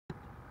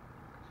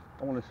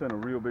I want to send a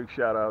real big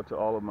shout out to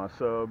all of my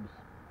subs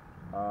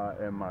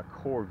and my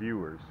core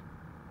viewers.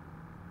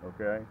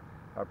 Okay,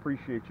 I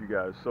appreciate you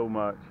guys so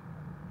much,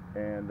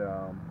 and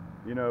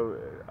you know,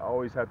 I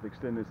always have to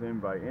extend this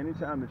invite.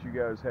 Anytime that you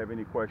guys have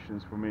any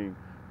questions for me,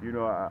 you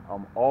know,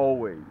 I'm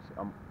always,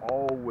 I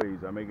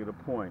make it a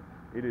point.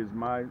 It is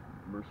my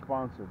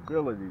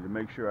responsibility to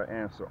make sure I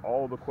answer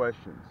all the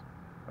questions.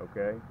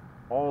 Okay,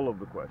 all of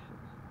the questions.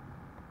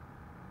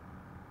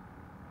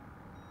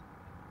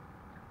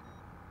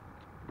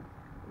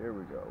 Here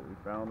we go. We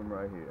found them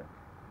right here.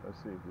 Let's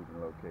see if we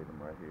can locate them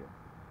right here.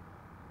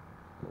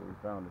 Well, we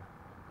found a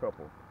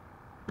couple.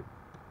 Let's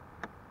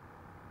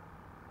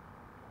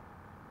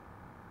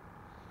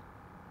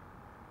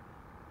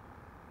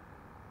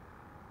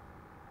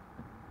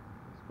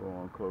go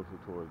on closer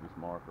towards this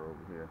marker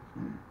over here.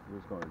 We're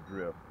just going to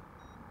drift.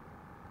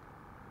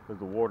 Because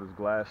the water's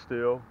glass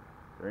still,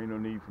 there ain't no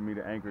need for me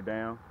to anchor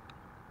down.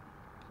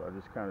 So I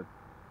just kind of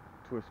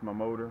twist my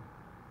motor.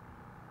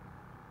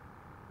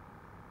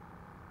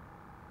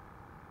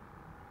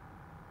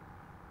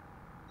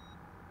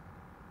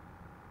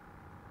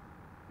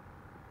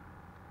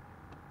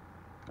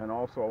 And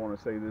also I want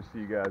to say this to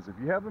you guys. If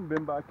you haven't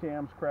been by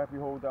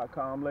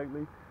camscrappyhole.com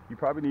lately, you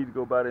probably need to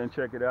go by there and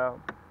check it out.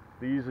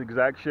 These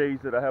exact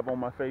shades that I have on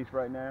my face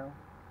right now,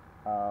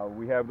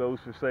 we have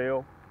those for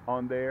sale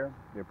on there.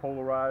 They're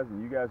polarized,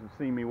 and you guys have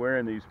seen me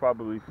wearing these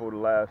probably for the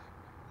last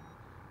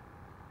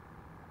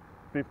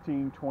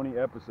 15, 20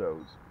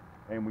 episodes.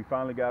 And we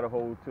finally got a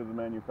hold to the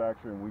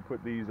manufacturer and we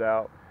put these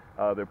out.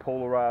 They're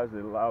polarized.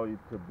 They allow you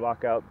to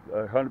block out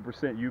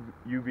 100%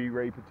 UV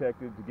ray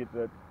protected to get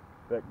that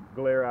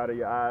glare out of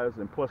your eyes,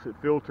 and plus it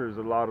filters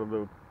a lot of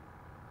the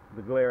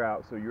glare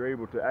out, so you're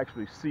able to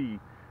actually see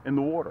in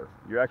the water.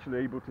 You're actually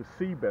able to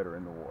see better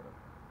in the water.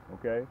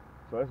 Okay,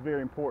 so that's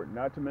very important.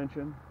 Not to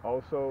mention,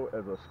 also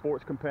as a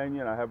sports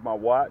companion, I have my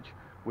watch,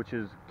 which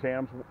is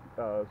Cam's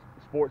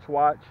sports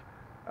watch.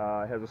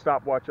 It has a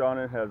stopwatch on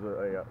it, has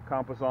a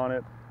compass on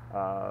it,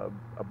 a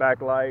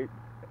backlight,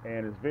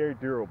 and it's very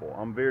durable.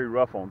 I'm very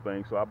rough on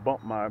things, so I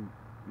bump my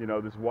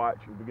this watch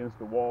against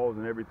the walls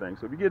and everything.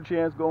 So if you get a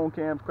chance, go on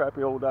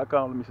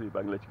camscrappyhole.com. Let me see if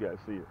I can let you guys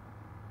see it.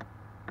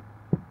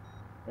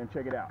 And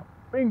check it out.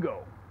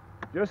 Bingo!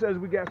 Just as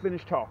we got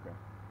finished talking.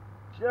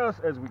 This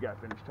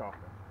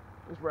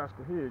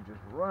rascal here is just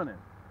running.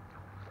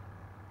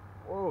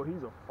 Whoa,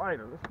 he's a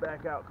fighter. Let's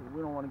back out because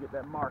we don't want to get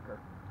that marker.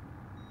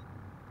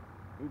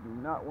 We do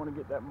not want to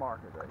get that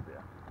marker right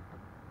there.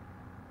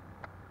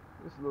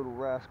 This little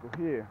rascal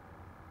here.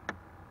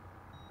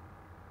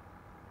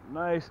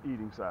 Nice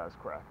eating size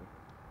crappie.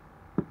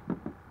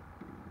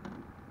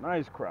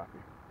 Nice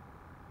crappie.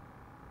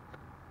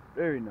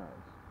 Very nice.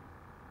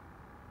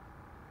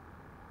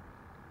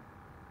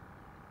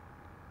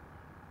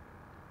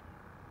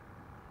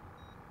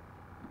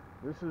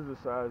 This is the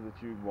size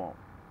that you'd want.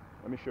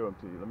 Let me show them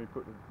to you. Let me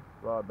put the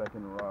rod back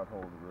in the rod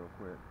holder real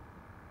quick.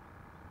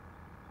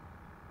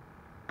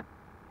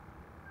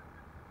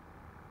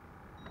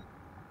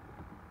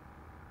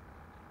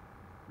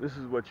 This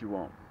is what you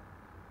want.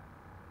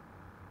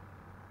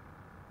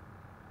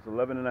 It's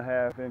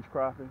 11.5-inch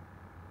crappie.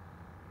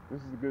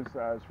 This is a good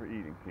size for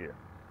eating here.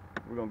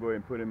 We're gonna go ahead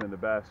and put him in the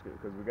basket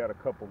because we got a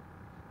couple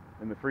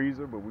in the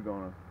freezer, but we're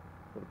gonna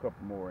put a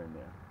couple more in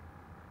there.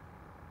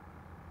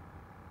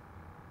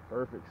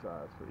 Perfect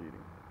size for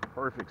eating.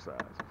 Perfect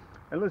size.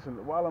 And listen,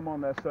 while I'm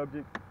on that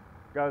subject,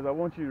 guys, I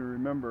want you to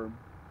remember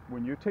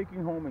when you're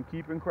taking home and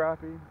keeping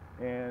crappie,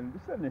 and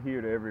this doesn't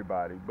adhere to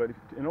everybody, but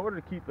in order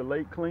to keep the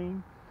lake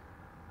clean,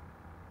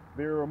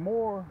 there are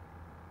more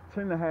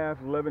 10.5,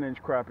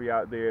 11-inch crappie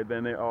out there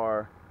than there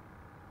are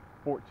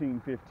 14,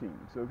 15.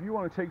 So if you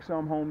want to take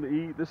some home to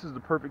eat, this is the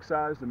perfect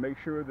size to make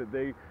sure that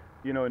they,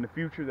 in the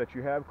future that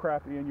you have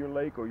crappie in your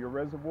lake or your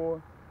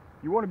reservoir,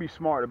 you want to be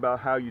smart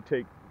about how you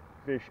take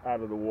fish out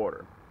of the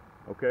water.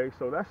 Okay,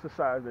 so that's the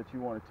size that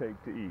you want to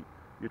take to eat,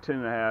 your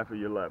 10.5 or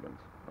your 11s.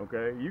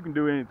 Okay, you can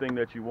do anything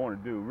that you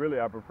want to do. Really,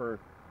 I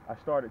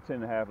start at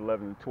 10.5,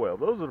 11, and 12.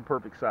 Those are the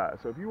perfect size.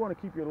 So if you want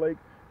to keep your lake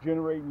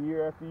generating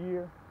year after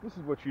year, this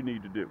is what you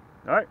need to do.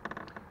 All right,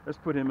 let's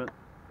put him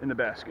in the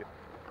basket.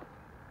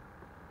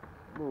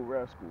 Little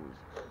rascal was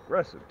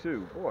aggressive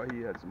too. Boy,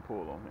 he had some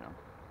pull on him.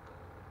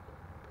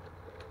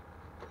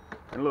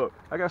 And look,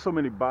 I got so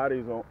many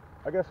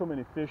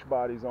fish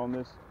bodies on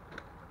this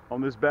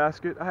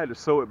basket. I had to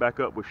sew it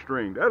back up with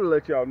string. That'll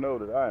let y'all know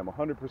that I am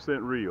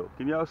 100% real.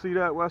 Can y'all see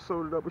that where I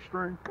sewed it up with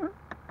string?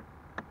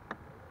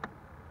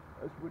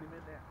 Let's put him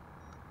in there.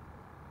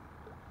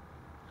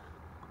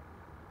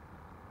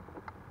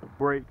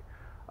 Break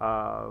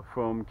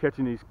from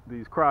catching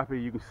these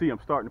crappie. You can see I'm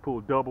starting to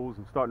pull doubles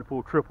and starting to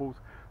pull triples.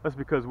 That's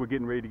because we're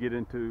getting ready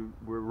to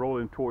we're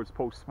rolling towards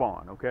post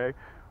spawn. Okay,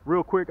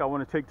 real quick, I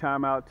want to take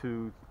time out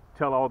to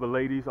tell all the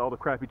ladies, all the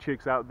crappie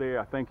chicks out there,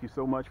 I thank you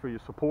so much for your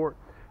support.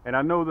 And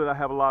I know that I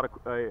have a lot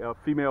of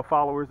female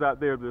followers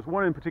out there. There's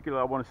one in particular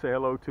I want to say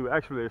hello to.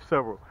 Actually, there's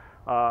several.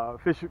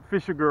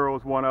 Fisher Girl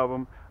is one of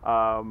them.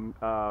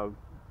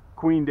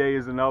 Queen Day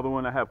is another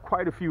one. I have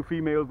quite a few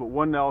females, but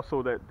one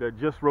also that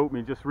just wrote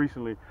me just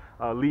recently,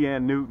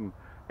 Leanne Newton.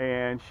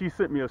 And she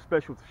sent me a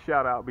special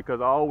shout out because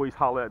I always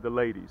holler at the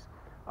ladies.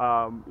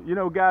 You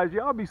know, guys,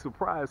 y'all be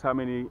surprised how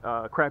many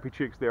crappie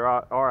chicks there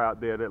are out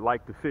there that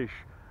like to fish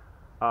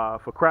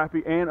for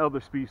crappie and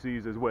other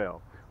species as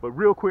well. But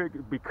real quick,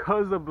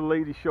 because of the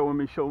ladies showing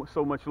me so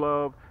much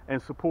love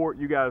and support,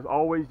 you guys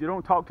always, you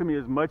don't talk to me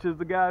as much as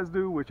the guys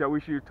do, which I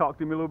wish you'd talk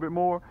to me a little bit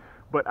more.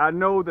 But I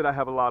know that I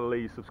have a lot of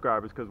lady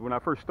subscribers because when I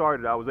first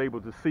started, I was able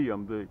to see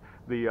them.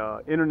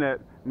 The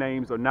internet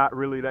names are not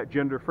really that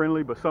gender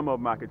friendly, but some of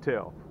them I could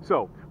tell.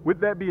 So with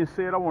that being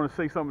said, I want to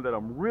say something that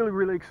I'm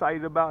really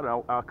excited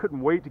about. I couldn't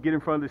wait to get in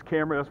front of this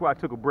camera. That's why I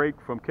took a break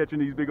from catching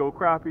these big old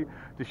crappie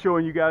to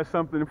showing you guys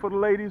something. And for the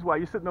ladies, while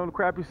you're sitting on the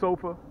crappie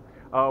sofa,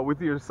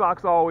 with your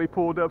socks all the way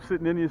pulled up,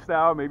 sitting Indian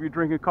style, maybe you're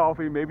drinking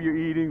coffee, maybe you're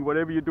eating,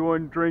 whatever you're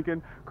doing,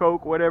 drinking,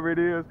 Coke, whatever it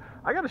is,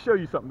 I got to show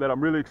you something that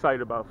I'm really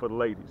excited about for the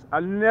ladies.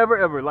 I never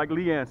ever, like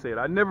Leanne said,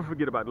 I never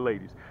forget about the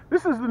ladies.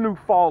 This is the new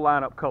fall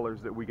lineup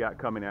colors that we got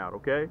coming out,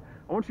 okay?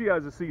 I want you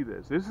guys to see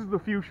this. This is the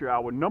fuchsia,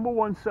 our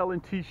 #1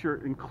 selling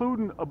t-shirt,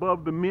 including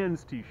above the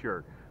men's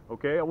t-shirt.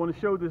 Okay, I want to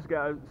show this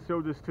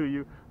to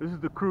you. This is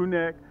the crew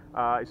neck.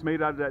 It's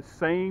made out of that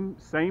same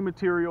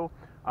material,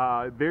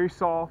 very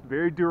soft,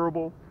 very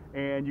durable.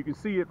 And you can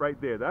see it right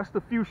there. That's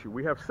the fuchsia.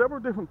 We have several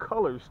different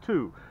colors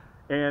too.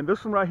 And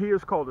this one right here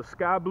is called the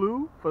sky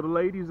blue for the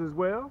ladies as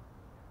well.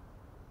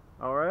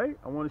 All right,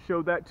 I want to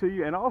show that to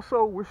you. And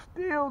also, we're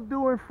still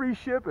doing free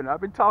shipping.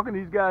 I've been talking to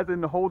these guys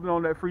into holding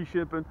on that free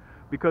shipping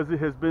because it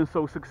has been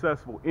so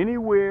successful.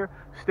 Anywhere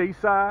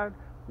stateside,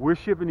 we're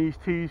shipping these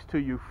tees to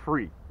you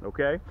free,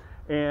 okay?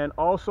 And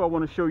also, I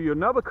want to show you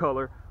another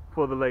color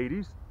for the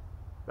ladies.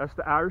 That's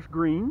the Irish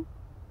green,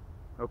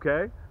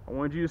 okay? I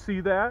wanted you to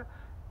see that.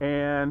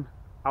 And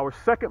our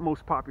second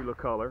most popular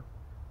color,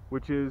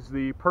 which is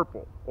the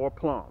purple or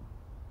plum.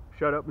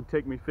 Shut up and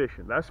take me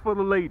fishing. That's for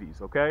the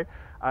ladies, okay?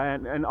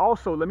 And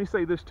also, let me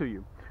say this to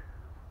you.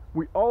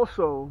 We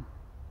also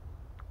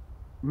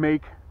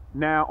make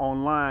now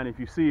online, if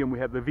you see them, we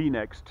have the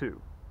V-necks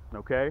too,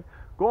 okay?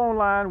 Go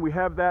online, we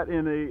have that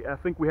in I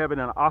think we have it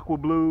in an aqua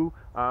blue,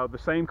 the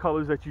same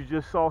colors that you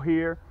just saw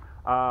here.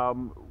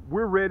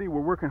 We're ready,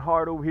 we're working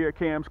hard over here at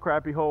Cam's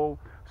Crappie Hole.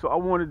 So I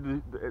wanted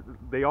to,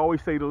 they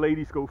always say the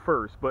ladies go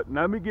first, but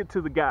now let me get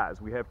to the guys.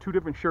 We have two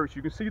different shirts.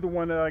 You can see the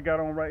one that I got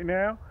on right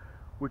now,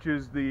 which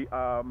is the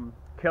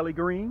Kelly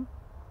Green,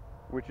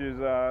 which is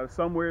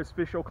somewhere it's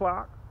fish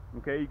o'clock.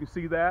 Okay, you can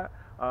see that.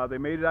 They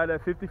made it out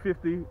of that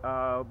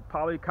 50-50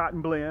 poly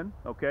cotton blend,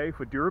 okay,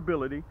 for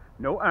durability,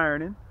 no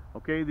ironing.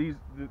 Okay, the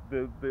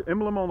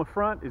emblem on the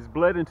front is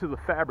bled into the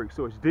fabric,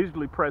 so it's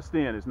digitally pressed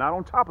in. It's not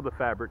on top of the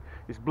fabric,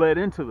 it's bled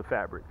into the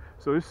fabric.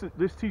 So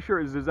this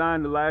t-shirt is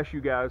designed to last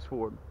you guys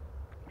for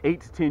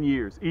 8 to 10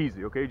 years,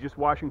 easy, okay, just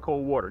wash in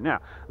cold water. Now,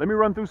 let me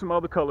run through some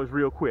other colors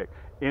real quick.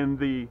 In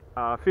the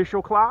fish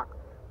o'clock,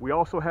 we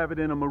also have it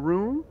in a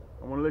maroon.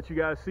 I want to let you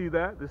guys see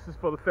that. This is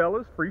for the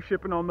fellas, free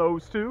shipping on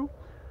those too.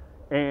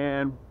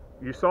 And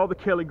you saw the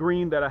Kelly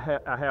Green that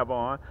I have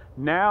on.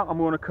 Now I'm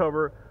going to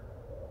cover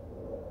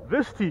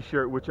this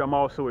t-shirt, which I'm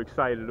also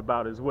excited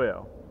about as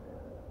well.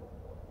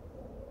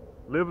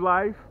 Live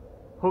life,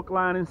 hook,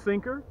 line, and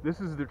sinker.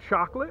 This is the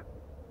chocolate.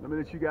 Let me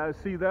let you guys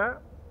see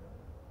that.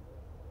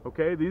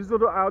 Okay, these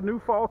are our new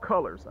fall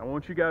colors. I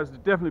want you guys to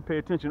definitely pay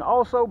attention.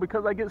 Also,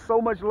 because I get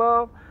so much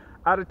love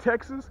out of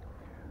Texas,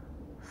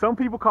 some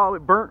people call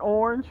it burnt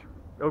orange,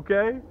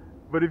 okay?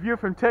 But if you're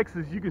from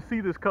Texas, you can see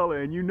this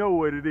color and you know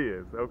what it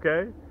is,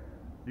 okay?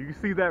 You can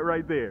see that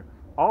right there.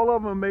 All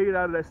of them are made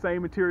out of that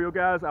same material,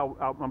 guys.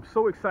 I'm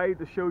so excited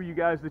to show you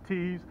guys the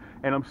tees,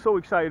 and I'm so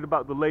excited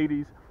about the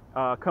ladies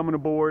coming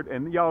aboard.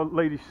 And y'all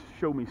ladies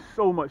show me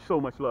so much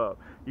love.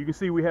 You can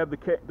see we have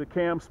the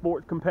Cam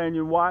Sport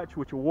Companion watch,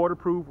 which are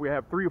waterproof. We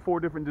have 3 or 4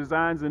 different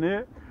designs in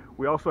it.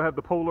 We also have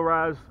the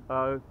polarized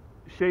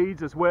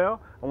shades as well.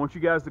 I want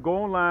you guys to go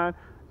online.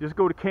 Just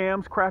go to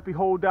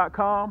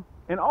camscrappiehole.com.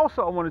 And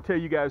also, I want to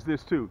tell you guys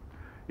this too.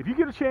 If you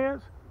get a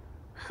chance,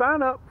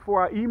 sign up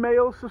for our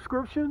email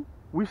subscription.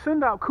 We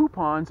send out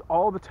coupons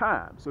all the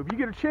time. So if you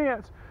get a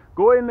chance,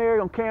 go in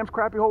there on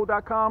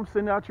camscrappiehole.com,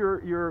 send out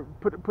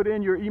put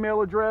in your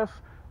email address,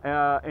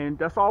 and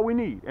that's all we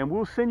need. And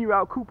we'll send you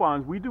out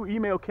coupons. We do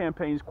email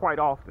campaigns quite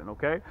often,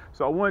 okay?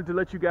 So I wanted to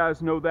let you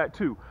guys know that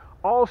too.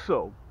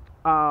 Also,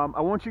 I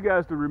want you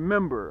guys to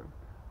remember,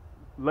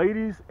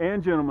 ladies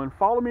and gentlemen,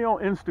 follow me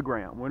on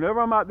Instagram.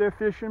 Whenever I'm out there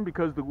fishing,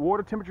 because the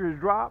water temperature has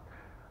dropped,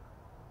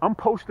 I'm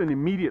posting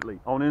immediately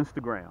on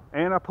Instagram,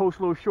 and I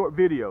post little short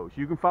videos.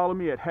 You can follow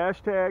me at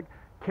hashtag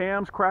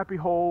Cam's Crappie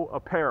Hole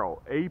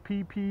Apparel,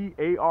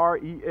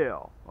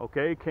 APPAREL,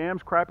 okay?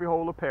 Cam's Crappie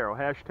Hole Apparel,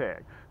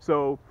 hashtag.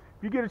 So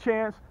if you get a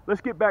chance, let's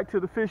get back to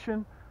the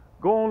fishing.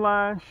 Go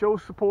online, show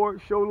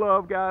support, show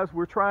love, guys.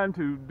 We're trying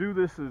to do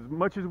this as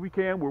much as we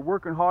can. We're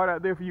working hard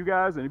out there for you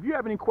guys. And if you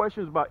have any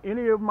questions about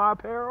any of my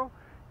apparel,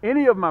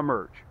 any of my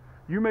merch,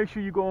 you make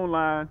sure you go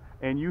online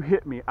and you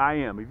hit me, I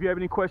am. If you have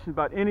any questions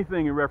about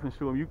anything in reference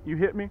to them, you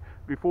hit me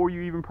before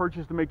you even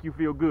purchase to make you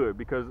feel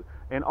good.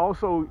 And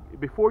also,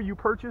 before you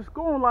purchase,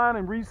 go online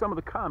and read some of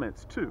the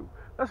comments too.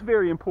 That's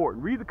very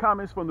important. Read the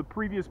comments from the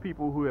previous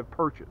people who have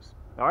purchased.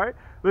 All right,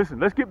 listen,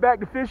 let's get back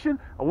to fishing.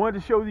 I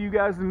wanted to show you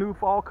guys the new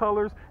fall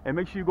colors, and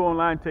make sure you go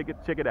online and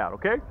check it out,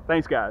 okay?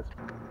 Thanks, guys.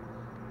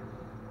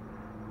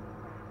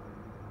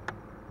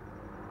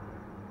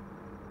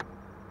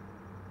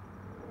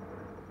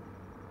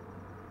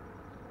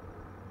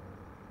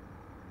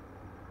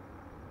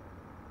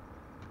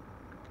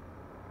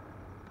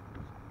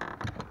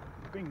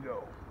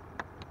 Bingo.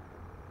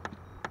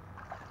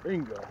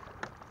 Bingo.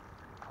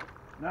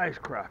 Nice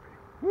crappie.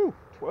 Woo,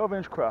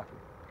 12-inch crappie.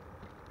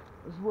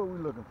 This is what we're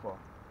looking for.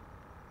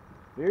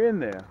 They're in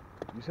there.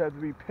 You just have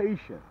to be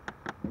patient,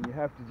 and you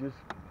have to just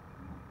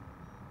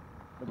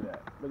look at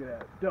that. Look at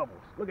that. Doubles.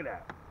 Look at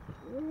that.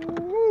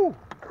 Woo!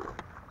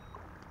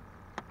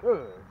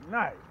 Good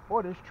night.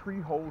 Boy, this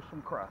tree holds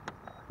some crappie.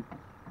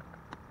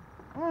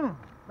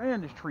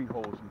 Man, this tree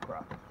holds some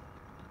crappie.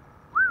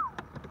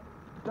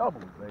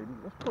 Doubles, baby.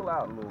 Let's pull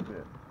out a little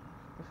bit.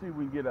 Let's see if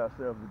we can get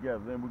ourselves together.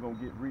 Then we're gonna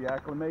get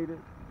reacclimated.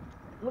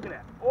 Look at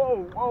that.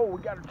 Oh,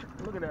 we got to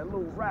look at that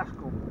little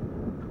rascal.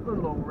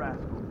 Little old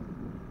rascal.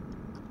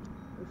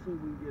 Let's see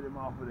if we can get him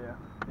off of there.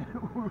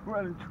 We're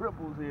running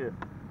triples here.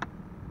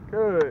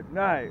 Good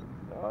night.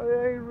 Oh,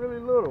 they ain't really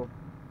little.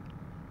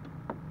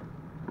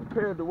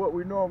 Compared to what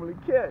we normally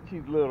catch,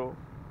 he's little.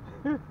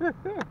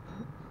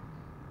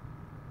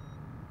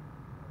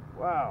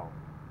 Wow.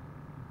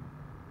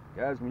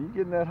 Guys, when you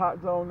get in that hot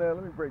zone there,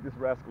 let me break this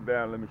rascal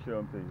down. Let me show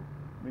them to you.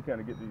 Let me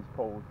kind of get these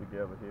poles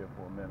together here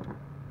for a minute.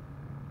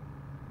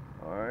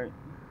 All right.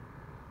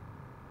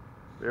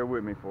 Bear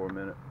with me for a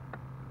minute.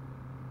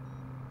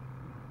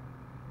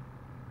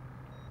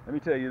 Let me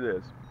tell you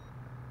this.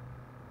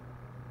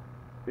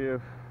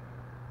 Let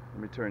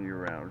me turn you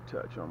around a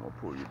touch. I'm going to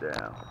pull you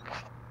down.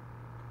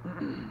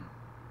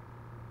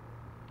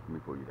 Let me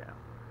pull you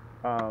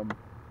down.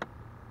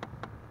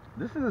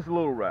 This is this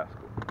little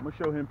rascal. I'm going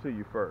to show him to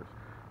you first.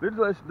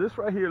 This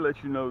right here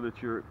lets you know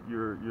that your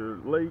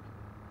lake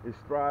is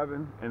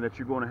thriving and that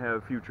you're going to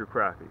have future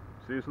crappie.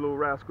 See this little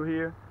rascal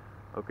here?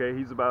 Okay,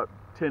 he's about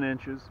 10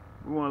 inches.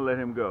 We want to let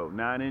him go.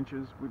 9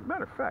 inches.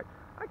 Matter of fact,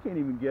 I can't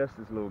even guess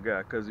this little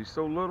guy because he's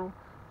so little.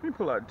 Let me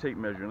pull out the tape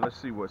measure and let's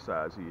see what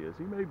size he is.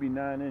 He may be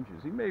 9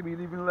 inches. He may be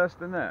even less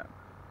than that.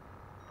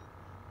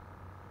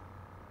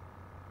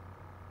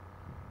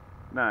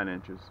 9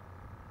 inches.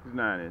 He's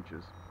 9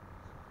 inches.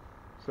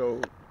 So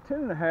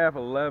 10.5,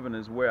 11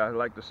 is where I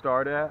like to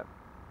start at,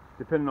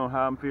 depending on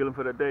how I'm feeling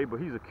for that day. But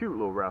he's a cute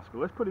little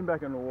rascal. Let's put him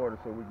back in the water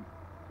so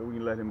we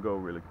can let him go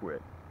really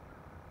quick.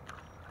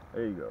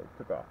 There you go.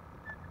 Took off.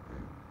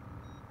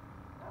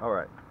 All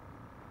right.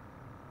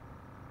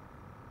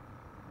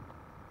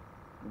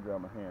 Let me dry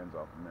my hands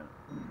off a minute.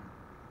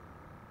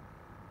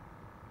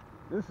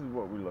 This is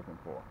what we're looking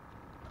for.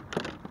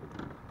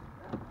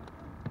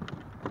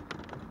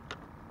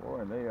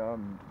 Boy, they are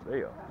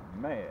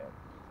mad.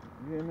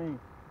 You hear me?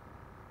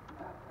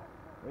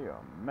 They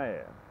are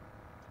mad.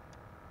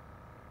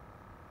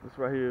 This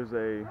right here is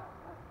a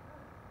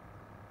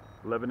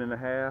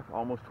 11.5,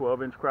 almost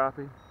 12-inch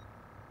crappie.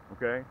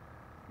 Okay.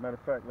 Matter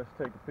of fact, let's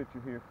take a picture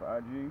here for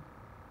IG.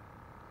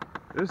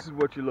 This is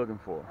what you're looking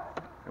for.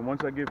 And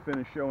once I get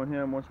finished showing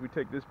him, once we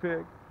take this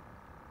pig,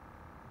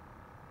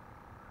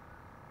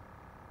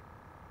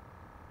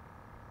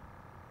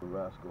 the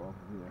rascal off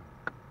of here.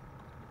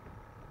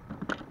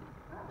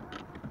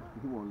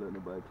 He won't let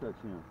nobody touch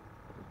him.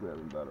 Let's grab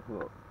him by the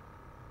hook.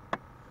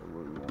 That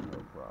way we won't have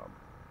a problem.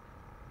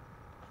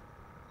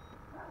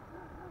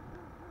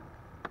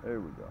 There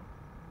we go.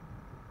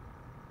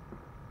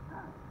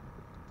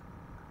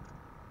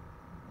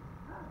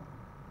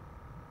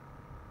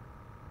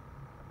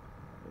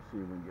 Let's see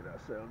if we can get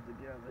ourselves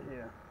together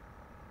here.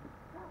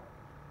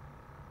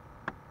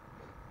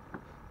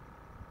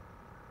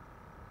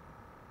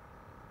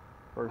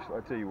 First,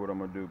 I'll tell you what I'm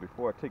going to do.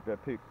 Before I take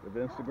that pic of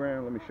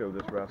Instagram, let me show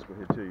this rascal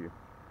here to you.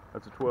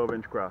 That's a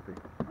 12-inch crappie.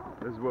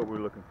 This is what we're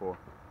looking for.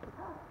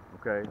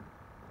 Okay?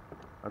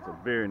 That's a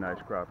very nice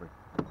crappie.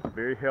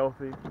 Very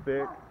healthy,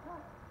 thick.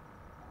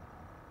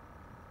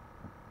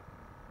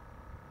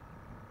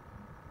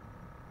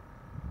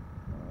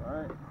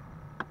 Alright.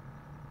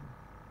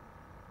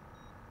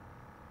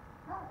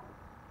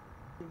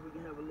 See if we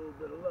can have a little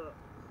bit of luck.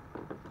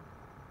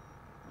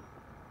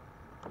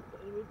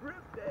 Let me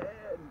grip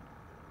that.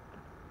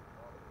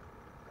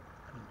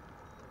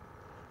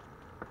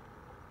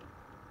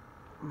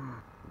 We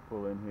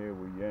pull in here,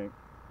 we yank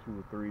 2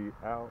 or 3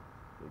 out,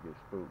 they get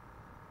spooked.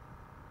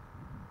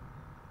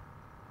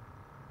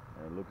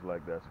 And it looks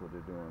like that's what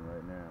they're doing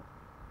right now.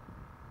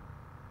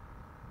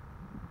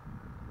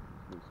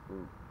 Get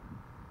spooked.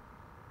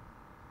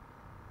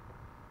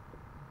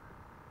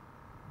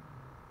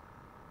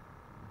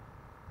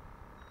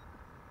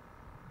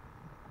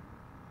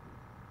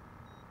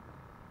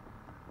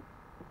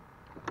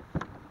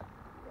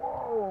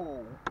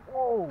 Whoa!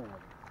 Whoa!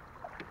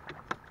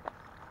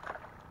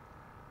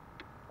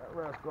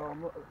 That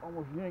rascal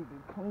almost yanked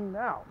it clean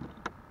out.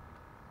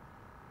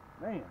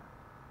 Man.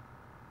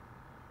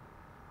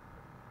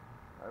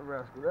 That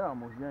rascal there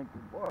almost yanked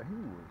it. Boy, he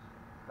was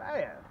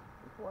fast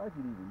before I could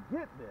even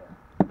get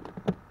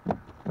there.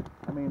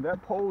 I mean,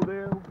 that pole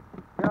there,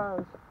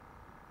 guys,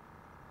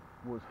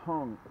 was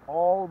hung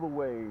all the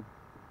way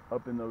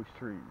up in those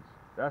trees.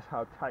 That's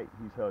how tight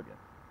he's hugging.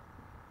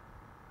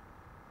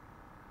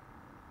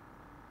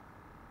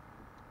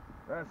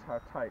 That's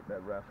how tight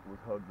that rascal was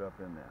hugged up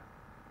in there.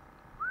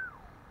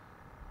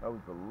 That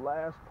was the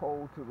last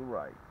pole to the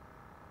right.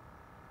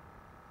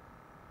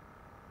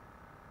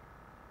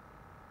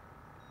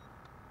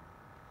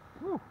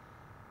 Whew.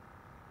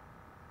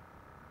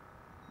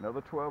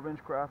 Another 12-inch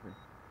crappie.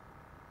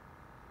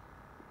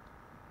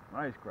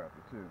 Nice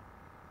crappie too.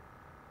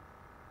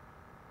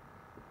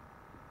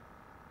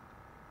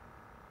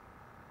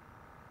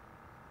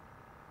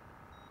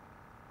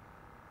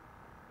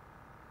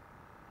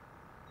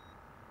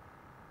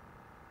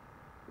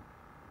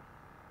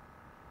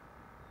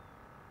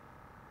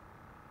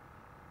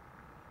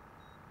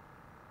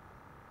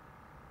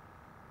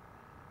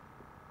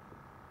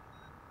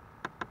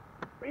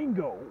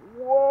 Bingo!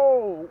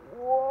 Whoa!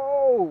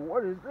 Whoa!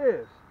 What is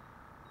this?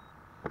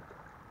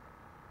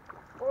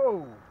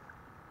 Whoa!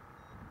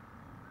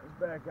 Let's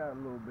back out a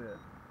little bit.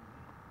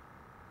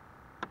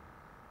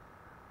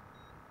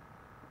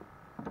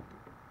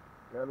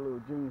 Got a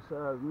little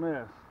junior-sized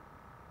mess.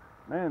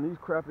 Man, these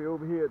crappie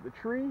over here at the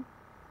tree,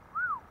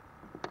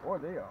 boy,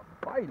 they are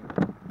biting.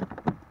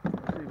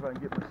 Let's see if I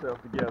can get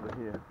myself together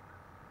here.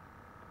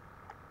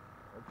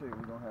 I'll tell you what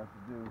we're gonna have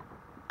to do.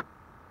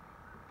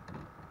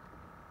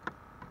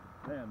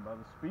 Man, by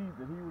the speed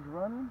that he was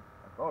running,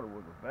 I thought it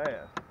was a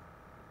bass.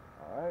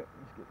 Alright,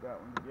 let's get that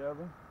one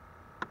together.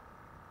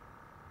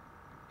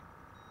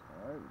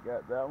 Alright, we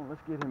got that one.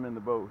 Let's get him in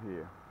the boat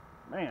here.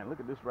 Man, look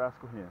at this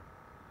rascal here.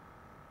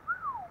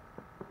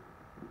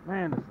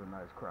 Man, this is a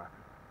nice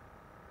crappie.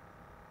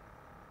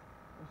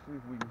 Let's see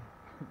if we can,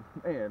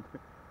 man,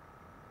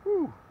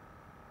 whew.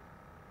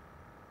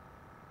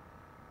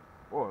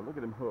 Boy, look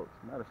at them hooks.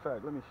 Matter of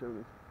fact, let me show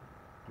this.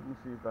 Let me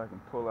see if I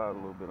can pull out a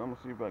little bit. I'm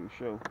gonna see if I can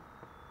show.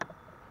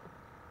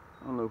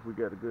 I don't know if we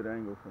got a good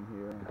angle from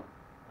here.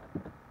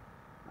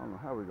 I don't know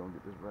how we're gonna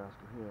get this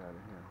rascal here out of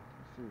here.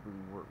 Let's see if we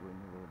can work with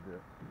him a little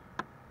bit.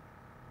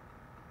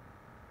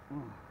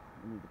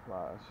 We need the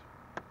pliers.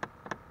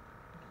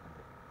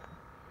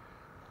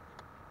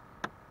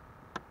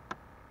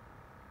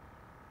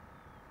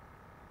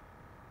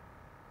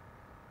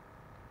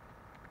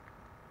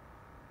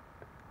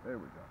 There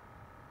we go.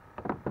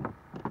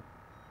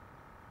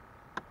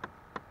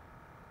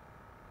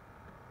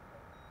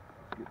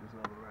 Let's get this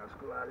other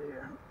rascal out of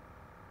here.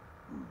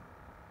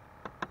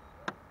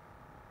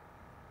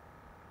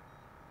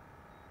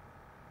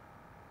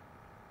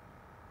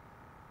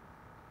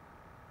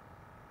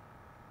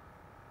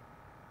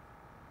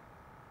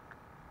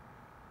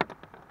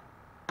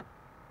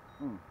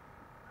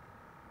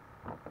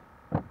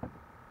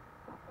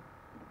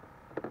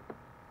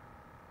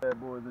 Bad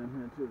boys in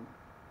here too.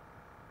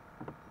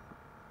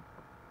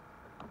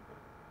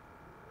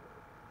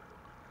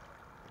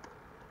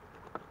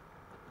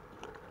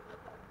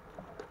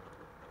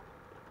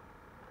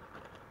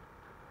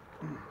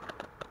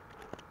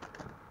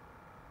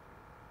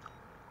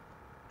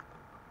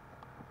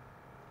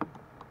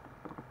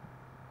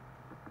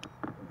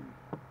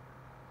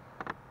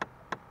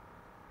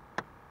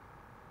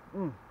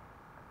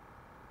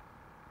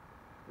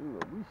 Ooh,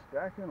 are we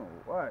stacking or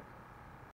what?